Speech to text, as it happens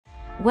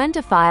When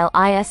to file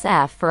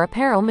ISF for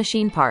apparel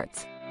machine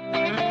parts.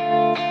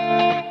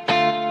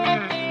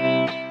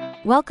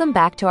 Welcome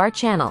back to our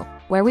channel,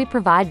 where we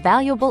provide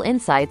valuable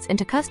insights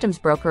into customs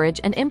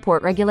brokerage and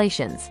import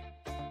regulations.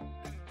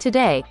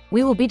 Today,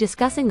 we will be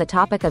discussing the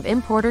topic of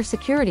importer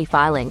security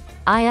filing,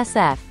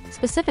 ISF,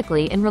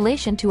 specifically in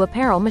relation to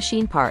apparel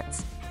machine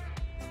parts.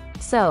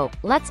 So,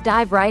 let's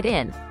dive right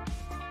in.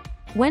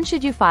 When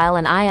should you file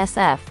an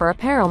ISF for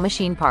apparel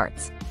machine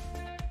parts?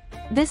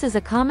 This is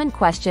a common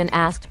question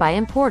asked by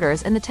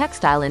importers in the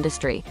textile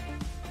industry.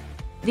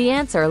 The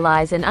answer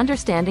lies in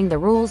understanding the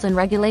rules and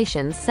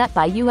regulations set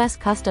by U.S.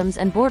 Customs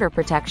and Border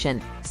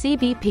Protection,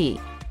 CBP.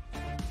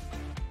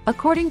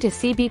 According to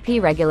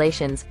CBP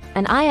regulations,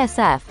 an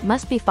ISF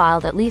must be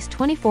filed at least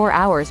 24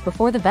 hours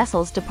before the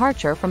vessel's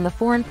departure from the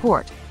foreign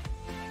port.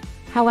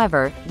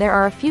 However, there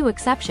are a few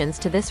exceptions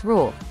to this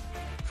rule.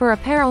 For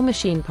apparel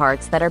machine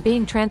parts that are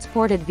being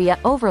transported via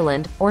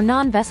overland or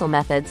non-vessel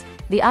methods,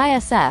 the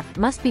ISF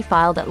must be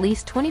filed at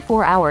least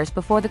 24 hours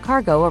before the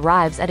cargo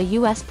arrives at a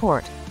U.S.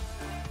 port.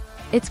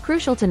 It's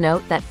crucial to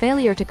note that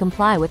failure to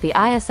comply with the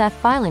ISF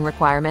filing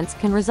requirements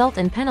can result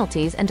in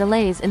penalties and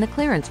delays in the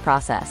clearance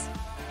process.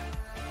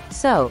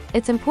 So,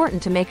 it's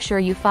important to make sure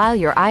you file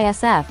your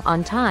ISF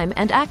on time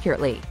and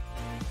accurately.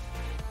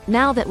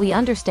 Now that we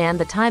understand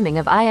the timing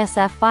of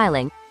ISF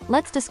filing,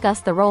 let's discuss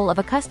the role of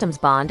a customs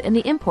bond in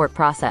the import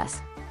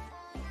process.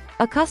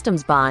 A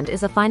customs bond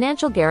is a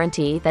financial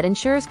guarantee that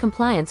ensures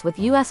compliance with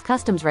U.S.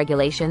 customs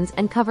regulations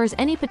and covers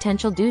any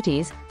potential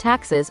duties,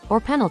 taxes,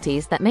 or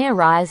penalties that may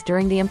arise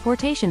during the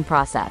importation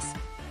process.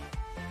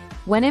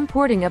 When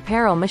importing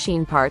apparel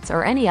machine parts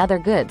or any other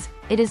goods,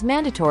 it is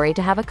mandatory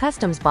to have a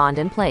customs bond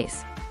in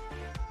place.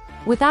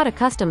 Without a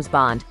customs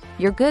bond,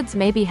 your goods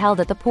may be held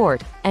at the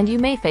port, and you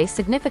may face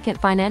significant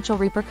financial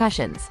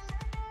repercussions.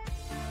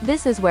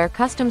 This is where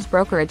customs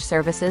brokerage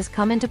services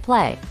come into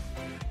play.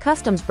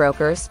 Customs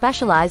brokers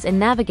specialize in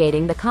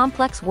navigating the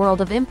complex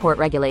world of import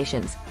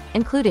regulations,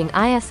 including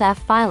ISF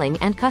filing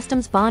and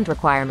customs bond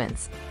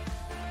requirements.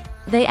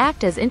 They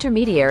act as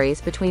intermediaries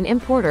between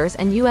importers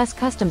and U.S.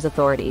 customs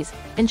authorities,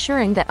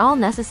 ensuring that all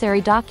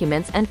necessary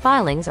documents and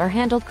filings are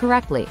handled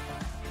correctly.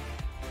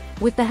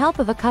 With the help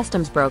of a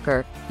customs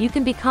broker, you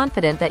can be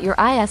confident that your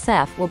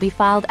ISF will be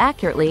filed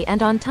accurately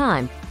and on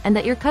time, and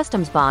that your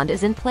customs bond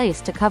is in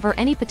place to cover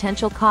any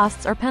potential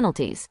costs or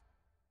penalties.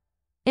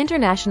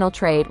 International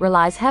trade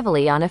relies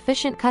heavily on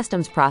efficient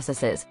customs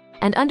processes,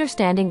 and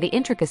understanding the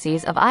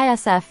intricacies of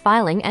ISF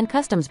filing and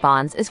customs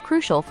bonds is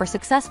crucial for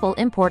successful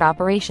import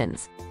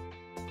operations.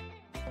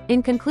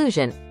 In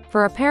conclusion,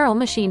 for apparel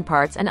machine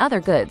parts and other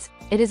goods,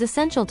 it is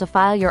essential to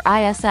file your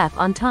ISF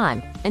on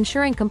time,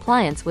 ensuring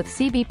compliance with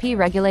CBP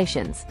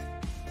regulations.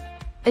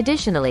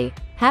 Additionally,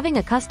 having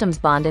a customs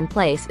bond in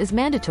place is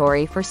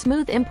mandatory for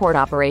smooth import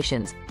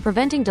operations,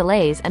 preventing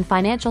delays and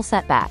financial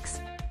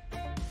setbacks.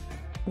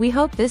 We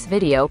hope this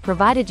video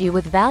provided you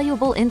with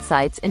valuable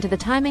insights into the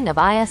timing of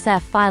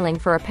ISF filing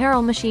for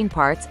apparel machine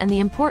parts and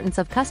the importance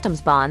of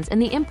customs bonds in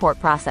the import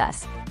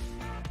process.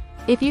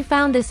 If you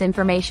found this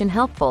information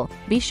helpful,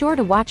 be sure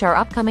to watch our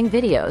upcoming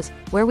videos,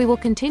 where we will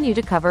continue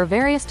to cover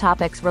various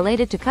topics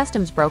related to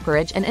customs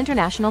brokerage and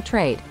international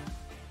trade.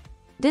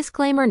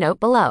 Disclaimer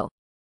note below.